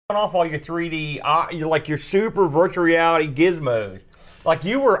off all your 3D, like your super virtual reality gizmos. Like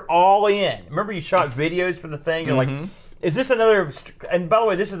you were all in. Remember you shot videos for the thing? You're like, is this another, and by the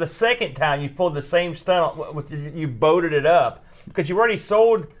way, this is the second time you've pulled the same stunt with you boated it up because you already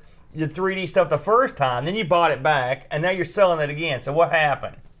sold your 3D stuff the first time, then you bought it back, and now you're selling it again. So what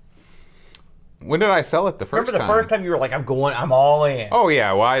happened? When did I sell it the first time? Remember the first time you were like, I'm all in. Oh,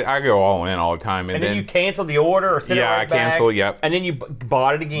 yeah. Well, I go all in all the time. And then you canceled the order or sent it right back. Yeah, I canceled, yep. And then you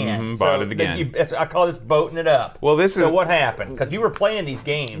bought it again. Bought it again. I call this boating it up. Well, So what happened? Because you were playing these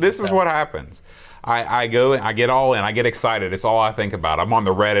games. This is what happens. I go and I get all in. I get excited. It's all I think about. I'm on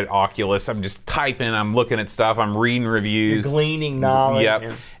the Reddit Oculus. I'm just typing. I'm looking at stuff. I'm reading reviews. You're gleaning knowledge.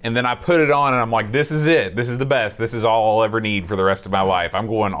 Yep. And then I put it on and I'm like, this is it. This is the best. This is all I'll ever need for the rest of my life. I'm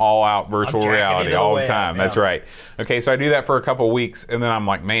going all out virtual reality all the time. Yeah. That's right. Okay, so I do that for a couple weeks and then I'm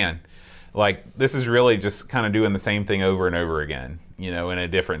like, man, like this is really just kind of doing the same thing over and over again, in a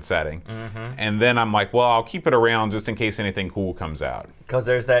different setting. And then I'm like, well, I'll keep it around just in case anything cool comes out. Because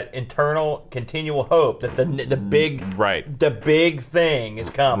there's that internal, continual hope that the big thing is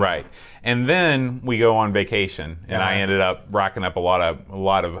coming. Right. And then we go on vacation, and I ended up racking up a lot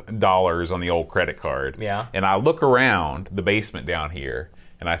of dollars on the old credit card. Yeah. And I look around the basement down here,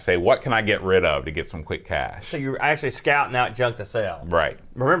 and I say, what can I get rid of to get some quick cash? So you're actually scouting out junk to sell. Right.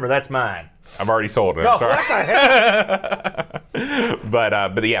 Remember, that's mine. I've already sold it. I'm sorry. What the hell?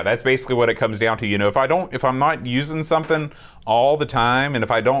 But yeah, that's basically what it comes down to. If I'm not using something all the time, and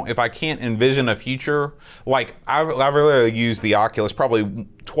if I can't envision a future, like I've really used the Oculus probably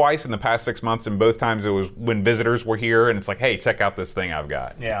twice in the past 6 months, and both times it was when visitors were here, and it's like, hey, check out this thing I've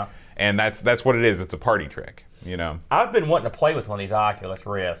got. Yeah. And that's what it is. It's a party trick. I've been wanting to play with one of these Oculus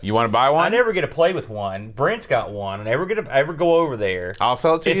Rifts. You want to buy one? I never get to play with one. Brent's got one. I never get to ever go over there. I'll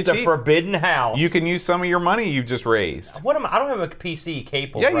sell it to you cheap. It's the forbidden house. You can use some of your money you've just raised. I don't have a PC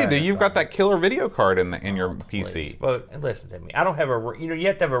capable. Yeah, you do. You've got that killer video card in your PC. But listen to me. I don't have you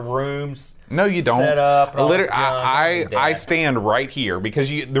have to have a room. No, you don't. Set up. I stand right here because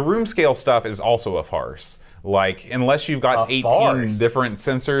the room scale stuff is also a farce. Like, unless you've got 18 different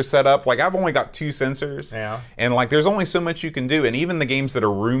sensors set up, like I've only got 2 sensors, and like there's only so much you can do. And even the games that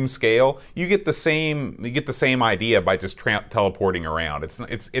are room scale, you get the same idea by just teleporting around. It's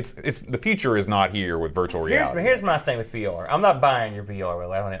the future is not here with virtual reality. Here's my thing with VR. I'm not buying your VR,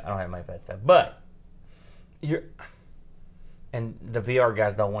 really. I don't have money for that stuff. But and the VR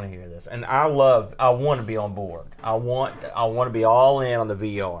guys don't want to hear this. And I want to be on board. I want to be all in on the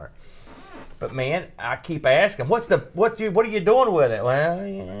VR. But man, I keep asking, what are you doing with it? Well,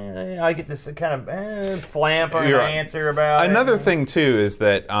 yeah, I get this kind of flamper answer about it. Another thing too is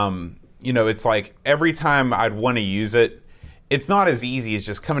that it's like every time I'd want to use it, it's not as easy as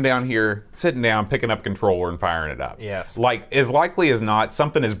just coming down here, sitting down, picking up a controller, and firing it up. Yes. Like, as likely as not,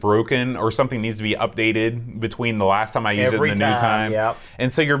 something is broken or something needs to be updated between the last time I use it and the new time. Yep.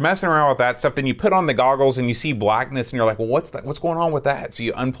 And so you're messing around with that stuff. Then you put on the goggles and you see blackness, and you're like, well, what's going on with that? So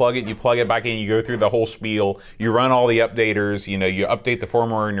you unplug it, you plug it back in, you go through the whole spiel, you run all the updaters, you update the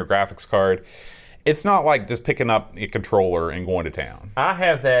firmware in your graphics card. It's not like just picking up a controller and going to town. I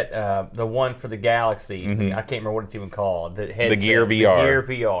have that, the one for the Galaxy. I can't remember what it's even called. The Gear VR. The Gear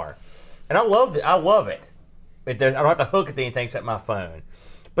VR. And I love it. I don't have to hook it to anything except my phone.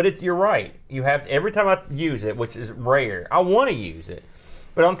 But you're right. You have to, every time I use it, which is rare, I want to use it.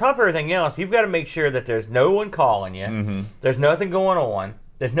 But on top of everything else, you've got to make sure that there's no one calling you. There's nothing going on.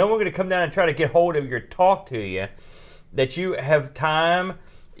 There's no one going to come down and try to get hold of you or talk to you. That you have time.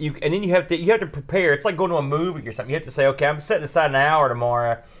 And then you have to prepare. It's like going to a movie or something. You have to say, okay, I'm setting aside an hour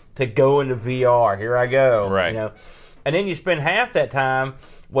tomorrow to go into VR. Here I go. Right. And then you spend half that time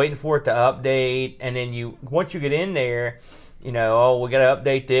waiting for it to update. And then once you get in there, we got to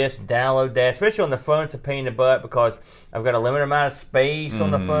update this and download that. Especially on the phone, it's a pain in the butt because I've got a limited amount of space on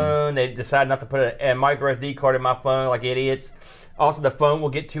the phone. They decide not to put a micro SD card in my phone like idiots. Also, the phone will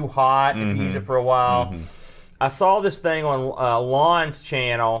get too hot if you use it for a while. I saw this thing on Lon's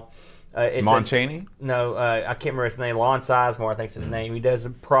channel. Lon Chaney? No, I can't remember his name. Lon Sizemore, I think is his name. He does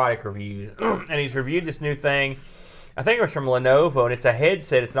product reviews. And he's reviewed this new thing. I think it was from Lenovo, and it's a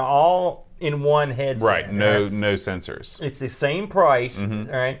headset. It's an all-in-one headset. Right, no sensors. It's the same price, all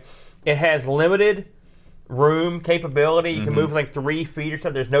right? It has limited room capability. You can move like 3 feet or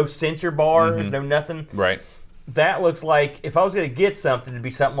something. There's no sensor bars, no nothing. Right. That looks like, if I was going to get something, it'd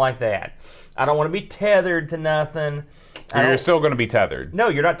be something like that. I don't want to be tethered to nothing. You're still going to be tethered. No,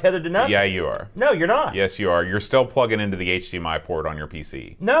 you're not tethered to nothing. Yeah, you are. No, you're not. Yes, you are. You're still plugging into the HDMI port on your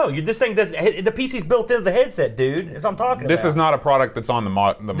PC. No, this thing does. The PC's built into the headset, dude. That's what I'm talking about. This is not a product that's on the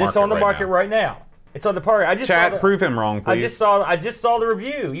market. It's on the market right now. It's on the party. I just Chat, prove him wrong, please. I just saw the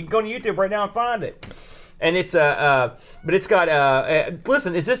review. You can go to YouTube right now and find it. And it's but it's got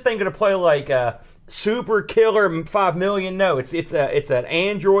listen, is this thing going to play like Super Killer 5 million? No, it's an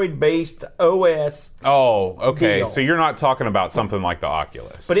Android based OS. Oh, okay. Deal. So you're not talking about something like the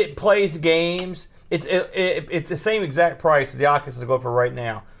Oculus. But it plays games. It's the same exact price as the Oculus is going for right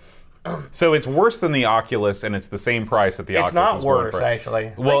now. So it's worse than the Oculus, and it's the same price that the Oculus is going for. It's not worse,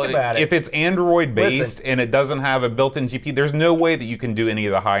 actually. Well, think about it. If it's Android-based and it doesn't have a built-in GPU, there's no way that you can do any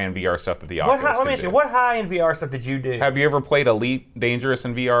of the high-end VR stuff that the Oculus can do. Let me ask you, what high-end VR stuff did you do? Have you ever played Elite Dangerous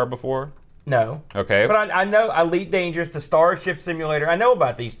in VR before? No. Okay. But I know Elite Dangerous, the Starship Simulator. I know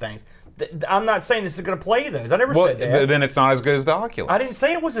about these things. I'm not saying this is going to play those. I never said that. Then it's not as good as the Oculus. I didn't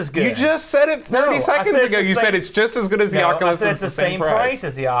say it was as good. You just said it 30 seconds ago. You said it's just as good as the Oculus. I said it's the same price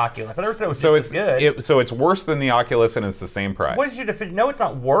as the Oculus. I never said it was as good. So it's worse than the Oculus, and it's the same price. What is your definition? No, it's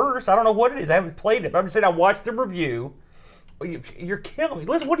not worse. I don't know what it is. I haven't played it. But I'm just saying I watched the review. You're killing me.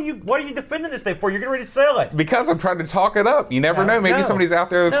 Listen, what are you defending this thing for? You're getting ready to sell it. Because I'm trying to talk it up. You never know. Maybe somebody's out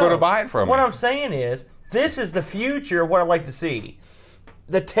there that's going to buy it from me. What I'm saying is, this is the future of what I'd like to see.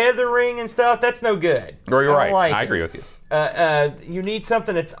 The tethering and stuff, that's no good. Or you're right. I agree with you. You need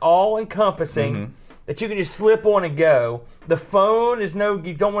something that's all-encompassing, that you can just slip on and go. The phone is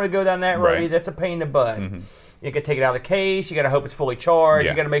you don't want to go down that road. That's a pain in the butt. You got to take it out of the case. You got to hope it's fully charged.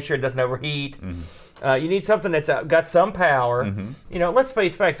 You got to make sure it doesn't overheat. You need something that's got some power. You know, let's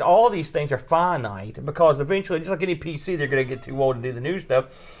face facts. All of these things are finite because eventually, just like any PC, they're going to get too old to do the new stuff.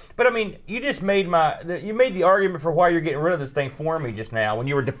 But I mean, you just made the argument for why you're getting rid of this thing for me just now when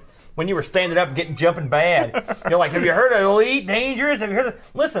you were standing up and jumping bad. You're like, have you heard of Elite Dangerous? Have you heard of...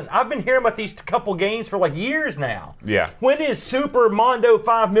 Listen, I've been hearing about these couple games for like years now. Yeah. When is Super Mondo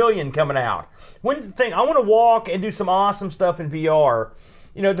 5 million coming out? When's the thing? I want to walk and do some awesome stuff in VR.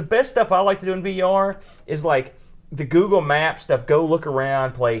 You know, the best stuff I like to do in VR is like the Google Maps stuff. Go look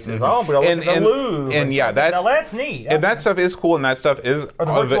around places. Oh, but I look at the Louvre. And yeah, that's neat. And that stuff is cool, and that stuff is... Or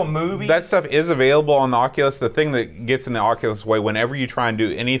the virtual movie. That stuff is available on the Oculus. The thing that gets in the Oculus way, whenever you try and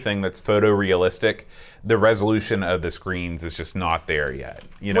do anything that's photorealistic, the resolution of the screens is just not there yet.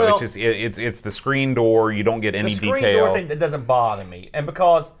 You know, it's the screen door. You don't get any detail. The screen door thing that doesn't bother me. And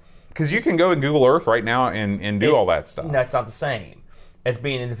because you can go in Google Earth right now and do all that stuff. That's not the same as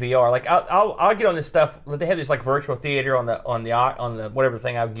being in VR. Like I'll get on this stuff. They have this like virtual theater on the whatever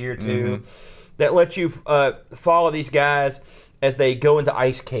thing I've geared to that lets you follow these guys as they go into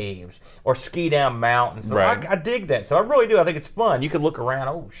ice caves or ski down mountains. So right. I dig that. So I really do. I think it's fun. You can look around.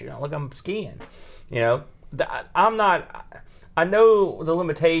 Oh shit! Look, I'm skiing. You know, I'm not. I know the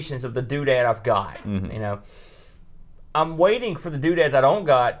limitations of the doodad I've got. You know. I'm waiting for the doodads I don't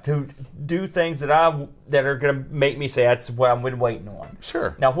got to do things that are going to make me say that's what I've been waiting on.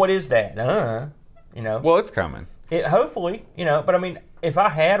 Sure. Now, what is that? You know. Well, it's coming. Hopefully, you know. But I mean, if I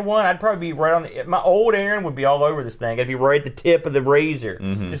had one, I'd probably be right on my old Aaron would be all over this thing. I'd be right at the tip of the razor,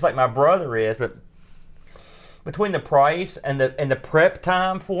 just like my brother is. But between the price and the prep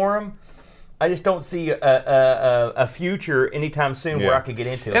time for him, I just don't see a future anytime soon where I could get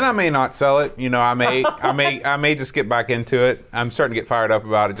into it. And I may not sell it. You know, I may just get back into it. I'm starting to get fired up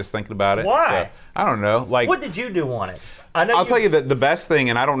about it just thinking about it. Why? So, I don't know. Like, what did you do on it? I'll tell you that the best thing,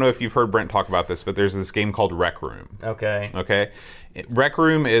 and I don't know if you've heard Brent talk about this, but there's this game called Rec Room. Okay. Rec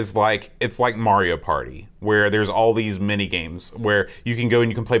Room is like Mario Party, where there's all these mini games where you can go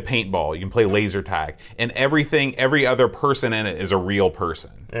and you can play paintball, you can play laser tag, and every other person in it is a real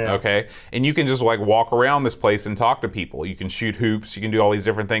person. Yeah. Okay, and you can just like walk around this place and talk to people. You can shoot hoops, you can do all these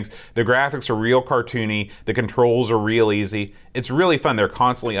different things. The graphics are real cartoony, the controls are real easy. It's really fun. They're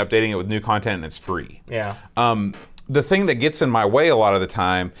constantly updating it with new content, and it's free. Yeah. The thing that gets in my way a lot of the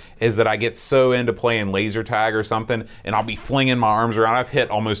time is that I get so into playing laser tag or something, and I'll be flinging my arms around. I've hit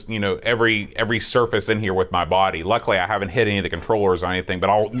almost, every surface in here with my body. Luckily, I haven't hit any of the controllers or anything, but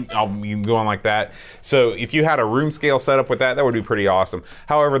I'll be going like that. So if you had a room scale setup with that would be pretty awesome.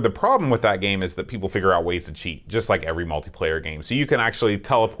 However, the problem with that game is that people figure out ways to cheat, just like every multiplayer game. So you can actually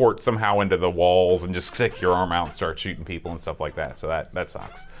teleport somehow into the walls and just stick your arm out and start shooting people and stuff like that. So that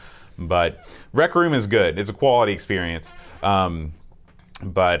sucks. But Rec Room is good. It's a quality experience.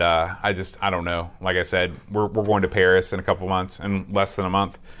 But I don't know. Like I said, we're going to Paris in a couple months, in less than a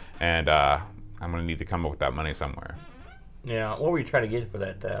month, and I'm going to need to come up with that money somewhere. Yeah. What were you trying to get for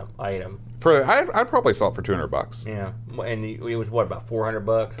that item? I'd probably sell it for $200. Yeah. And it was what, about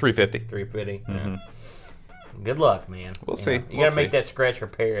 $400? $350. $350. Yeah. Good luck, man. We'll see. You got to make that scratch for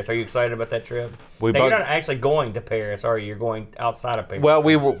Paris. Are you excited about that trip? You're not actually going to Paris, are you? You're going outside of Paris. Well,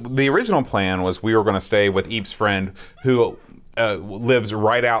 the original plan was we were going to stay with Eep's friend who lives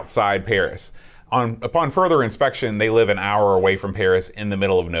right outside Paris. upon further inspection, they live an hour away from Paris in the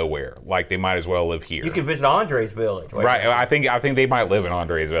middle of nowhere. Like, they might as well live here. You can visit Andre's village. Right. I think they might live in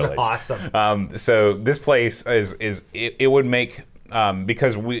Andre's village. Awesome. So this place it would make,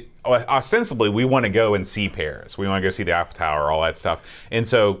 because we ostensibly we want to go and see Paris. We want to go see the Eiffel Tower, all that stuff. And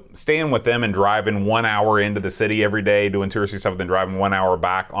so staying with them and driving 1 hour into the city every day, doing touristy stuff, then driving 1 hour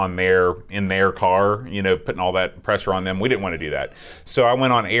back in their car, putting all that pressure on them. We didn't want to do that. So I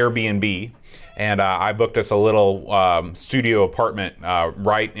went on Airbnb. And I booked us a little studio apartment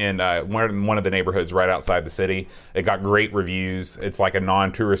right in one of the neighborhoods right outside the city. It got great reviews. It's like a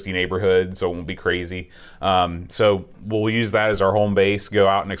non-touristy neighborhood, so it won't be crazy. So we'll use that as our home base, go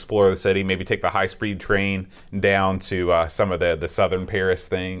out and explore the city, maybe take the high-speed train down to some of the southern Paris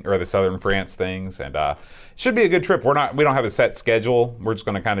thing, or the southern France things, and should be a good trip. We don't have a set schedule. We're just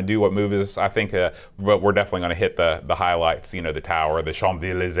going to kind of do what moves us, I think, but we're definitely going to hit the highlights, the tower, the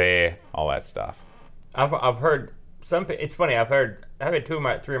Champs-Élysées, all that stuff. I've heard it's funny, I've had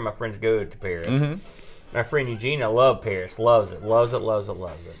three of my friends go to Paris. Mm-hmm. My friend Eugenia loves Paris, loves it.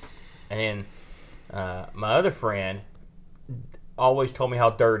 And my other friend always told me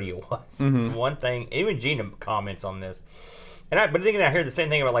how dirty it was. Mm-hmm. It's one thing, even Gina comments on this. But then I hear the same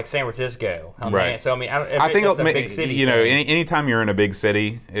thing about like San Francisco. Right. So I mean, I think it's a big city. Anytime you're in a big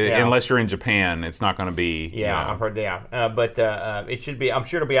city, unless you're in Japan, it's not going to be. Yeah, I've heard that. But it should be. I'm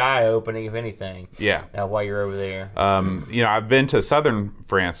sure it'll be eye opening if anything. Yeah. While you're over there. I've been to southern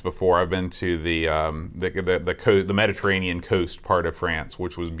France before. I've been to the Mediterranean coast part of France,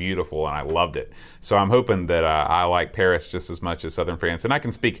 which was beautiful, and I loved it. So I'm hoping that I like Paris just as much as southern France, and I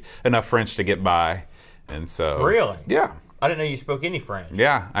can speak enough French to get by. And so. Really? Yeah. I didn't know you spoke any French.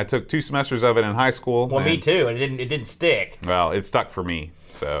 Yeah, I took 2 semesters of it in high school. Well, me too, and it didn't stick. Well, it stuck for me.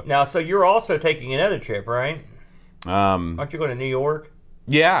 So now, you're also taking another trip, right? Aren't you going to New York?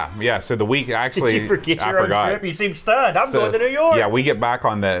 Yeah. So the week actually, did you forget your own trip? You seem stunned. I'm going to New York. Yeah, we get back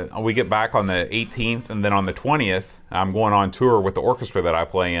on the 18th, and then on the 20th, I'm going on tour with the orchestra that I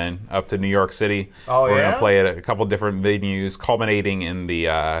play in up to New York City. Oh, We're going to play at a couple different venues, culminating in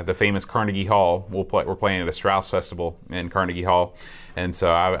the famous Carnegie Hall. We're playing at a Strauss Festival in Carnegie Hall. And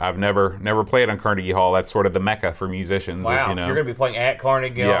so I've never played on Carnegie Hall. That's sort of the mecca for musicians. Wow, as you know. You're going to be playing at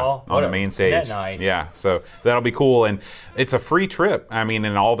Carnegie Hall? On the main stage. Isn't that nice? Yeah, so that'll be cool. And it's a free trip. I mean,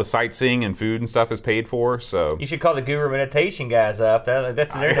 and all the sightseeing and food and stuff is paid for. So you should call the Guru Meditation guys up.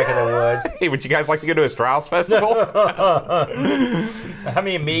 That's in their neck of the woods. Hey, would you guys like to go to a Strauss Festival? How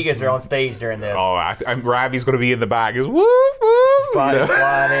many Amigas are on stage during this? Oh, Ravi's going to be in the back. He's woo woo. Flying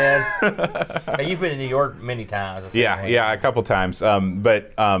in. Hey, you've been to New York many times. Yeah, a couple times.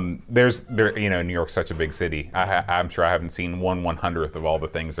 But New York's such a big city. I'm sure I haven't seen 1/100th of all the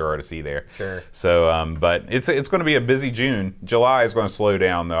things there are to see there. Sure. So, but it's going to be a busy June. July is going to slow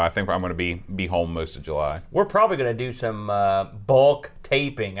down, though. I think I'm going to be home most of July. We're probably going to do some bulk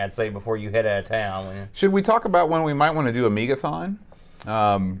taping, I'd say, before you head out of town. Should we talk about when we might want to do a Megathon?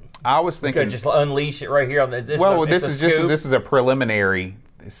 I was thinking just unleash it right here on this. This is a preliminary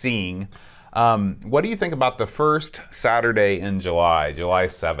seeing. What do you think about the first Saturday in July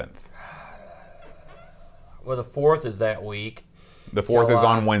 7th? Well, the 4th is that week. The 4th is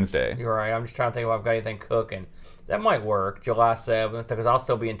on Wednesday. You're right. I'm just trying to think if I've got anything cooking. That might work, July 7th, because I'll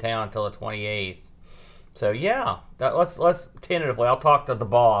still be in town until the 28th. So, yeah, let's tentatively. I'll talk to the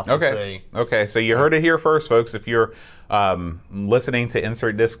boss and see. Okay, so you heard it here first, folks. If you're listening to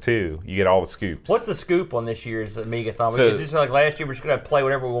Insert Disc 2, you get all the scoops. What's the scoop on this year's Megathon? Because this is like last year, we're just going to play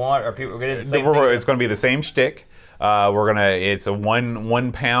whatever we want, or people are going to do the same thing? It's going to be the same shtick. It's a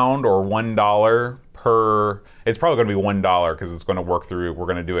 £1 or $1 per. It's probably going to be $1 because it's going to work through. We're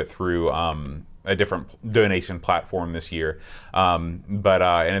going to do it through a different donation platform this year, and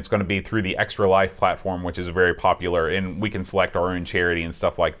it's going to be through the Extra Life platform, which is very popular, and we can select our own charity and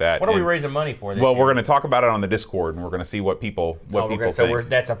stuff like that. What are we raising money for this year? We're going to talk about it on the Discord, and we're going to see what people think. So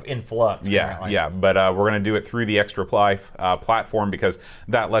that's an influx. Yeah, but we're going to do it through the Extra Life platform because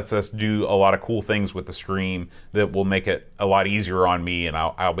that lets us do a lot of cool things with the stream that will make it a lot easier on me, and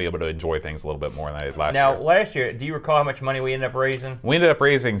I'll be able to enjoy things a little bit more than I did last year. Now, last year, do you recall how much money we ended up raising? We ended up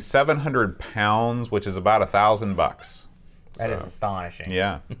raising £700, which is about $1,000. That is astonishing.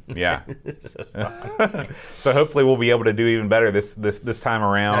 Yeah. It's just astonishing. So hopefully we'll be able to do even better this time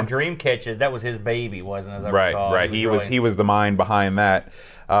around. Now, Dreamcatcher, that was his baby, wasn't it? As I recall. Right. He was the mind behind that.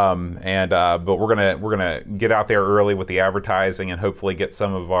 But we're gonna get out there early with the advertising and hopefully get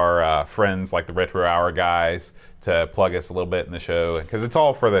some of our friends like the Retro Hour guys to plug us a little bit in the show because it's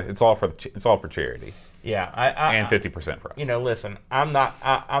all for charity. Yeah, and 50% for us. Listen, I'm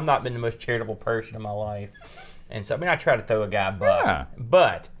not been the most charitable person in my life, and so I try to throw a guy a buck,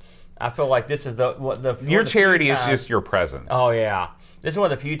 but I feel like this is your charity is just your presence. Oh yeah, this is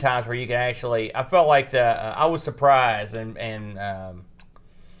one of the few times where you can actually. I felt like I was surprised and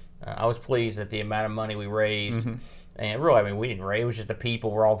I was pleased at the amount of money we raised. Mm-hmm. And really, I mean, we didn't raise. It was just the people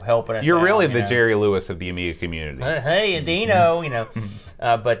were all helping us. You're really the Jerry Lewis of the Amiga community. Hey, and Dino,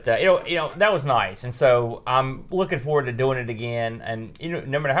 but that was nice. And so I'm looking forward to doing it again. And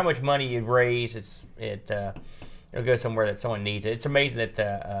no matter how much money you raise, it'll go somewhere that someone needs it. It's amazing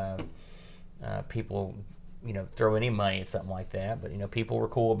that people throw any money at something like that, but people were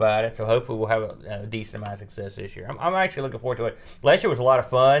cool about it, so hopefully we'll have a decent amount of success this year. I'm actually looking forward to it. Last year was a lot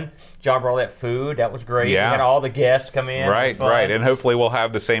of fun. John brought all that food, that was great. Yeah. We had all the guests come in. Right, and hopefully we'll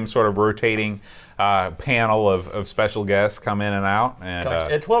have the same sort of rotating panel of special guests come in and out. And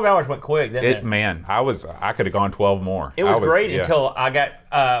gosh, 12 hours went quick, didn't it? Man, I could have gone 12 more. It was great until I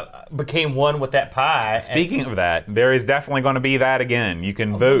became one with that pie. Speaking of that, there is definitely going to be that again. You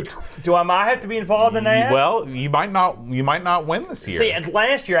can vote. Do I might have to be involved in that? Well, you might not win this year. See,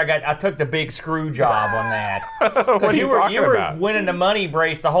 last year I took the big screw job on that. What are you talking about? You were winning the money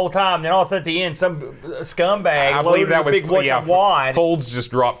brace the whole time. Then all of a sudden at the end, some scumbag I believe that was big wad. Folds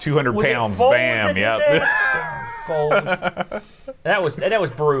just dropped 200 pounds. Bam. Yep. Folds. That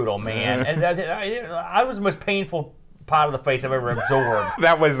was brutal, man. And I was the most painful pot of the face I've ever absorbed.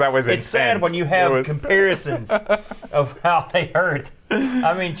 that was It's intense. sad when you have comparisons of how they hurt.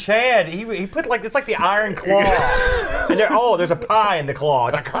 I mean, Chad, he put it's like the iron claw. And there's a pie in the claw.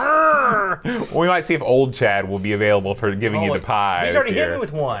 It's like, Arr! We might see if old Chad will be available for giving you the pie. He's already hit me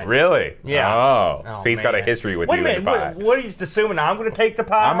with one. Really? Yeah. Oh so he's got a history with you in the pie. What are you just assuming? I'm going to take the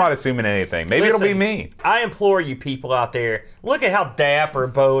pie? I'm not assuming anything. Maybe it'll be me. I implore you people out there, look at how dapper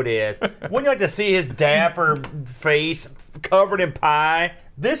Bode is. Wouldn't you like to see his dapper face covered in pie?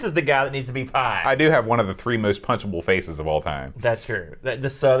 This is the guy that needs to be pie. I do have one of the 3 most punchable faces of all time. That's true. The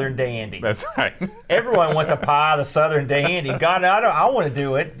Southern Dandy. That's right. Everyone wants a pie, the Southern Dandy. God, I want to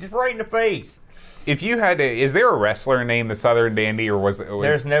do it. Just right in the face. If you had to, is there a wrestler named the Southern Dandy, or was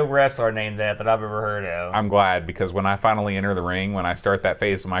There's no wrestler named that I've ever heard of. I'm glad, because when I finally enter the ring, when I start that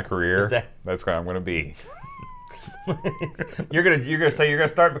phase of my career, that's what I'm going to be. You're gonna say you're gonna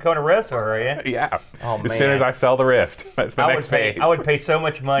start becoming a wrestler, are you? Yeah. Oh, man. As soon as I sell the Rift, that's the next phase. I would pay so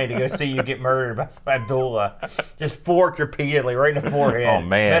much money to go see you get murdered by Abdullah. Just forked repeatedly right in the forehead. Oh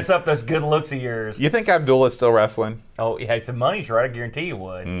man, mess up those good looks of yours. You think Abdullah's still wrestling? Oh yeah, if the money's right, I guarantee you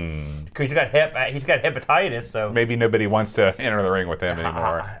would. Because he's got hepatitis, so maybe nobody wants to enter the ring with him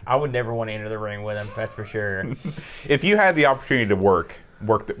anymore. I would never want to enter the ring with him. That's for sure. If you had the opportunity to work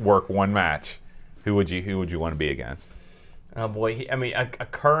one match, who would you want to be against? Oh boy, I mean a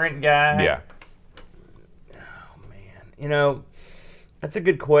current guy. Yeah. Oh man, that's a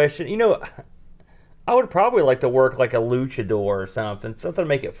good question. I would probably like to work like a luchador or something to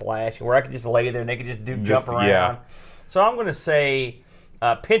make it flashy, where I could just lay there and they could just jump around. Yeah. So I'm going to say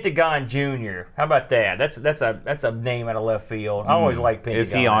Pentagon Jr. How about that? That's a name out of left field. I always like Pentagon.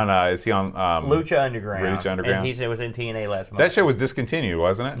 Is he on Lucha Underground? Lucha Underground. And he was in TNA last month. That show was discontinued,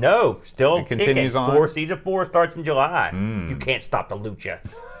 wasn't it? No, still it continues on. Season 4 starts in July. You can't stop the Lucha.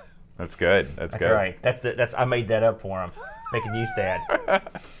 That's good. That's good. Right. That's I made that up for him. They can use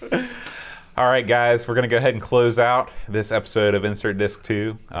that. All right, guys, we're going to go ahead and close out this episode of Insert Disc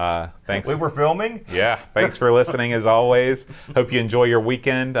 2. Thanks. We were filming? Yeah. Thanks for listening, as always. Hope you enjoy your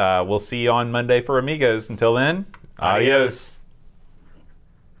weekend. We'll see you on Monday for Amigos. Until then, adios.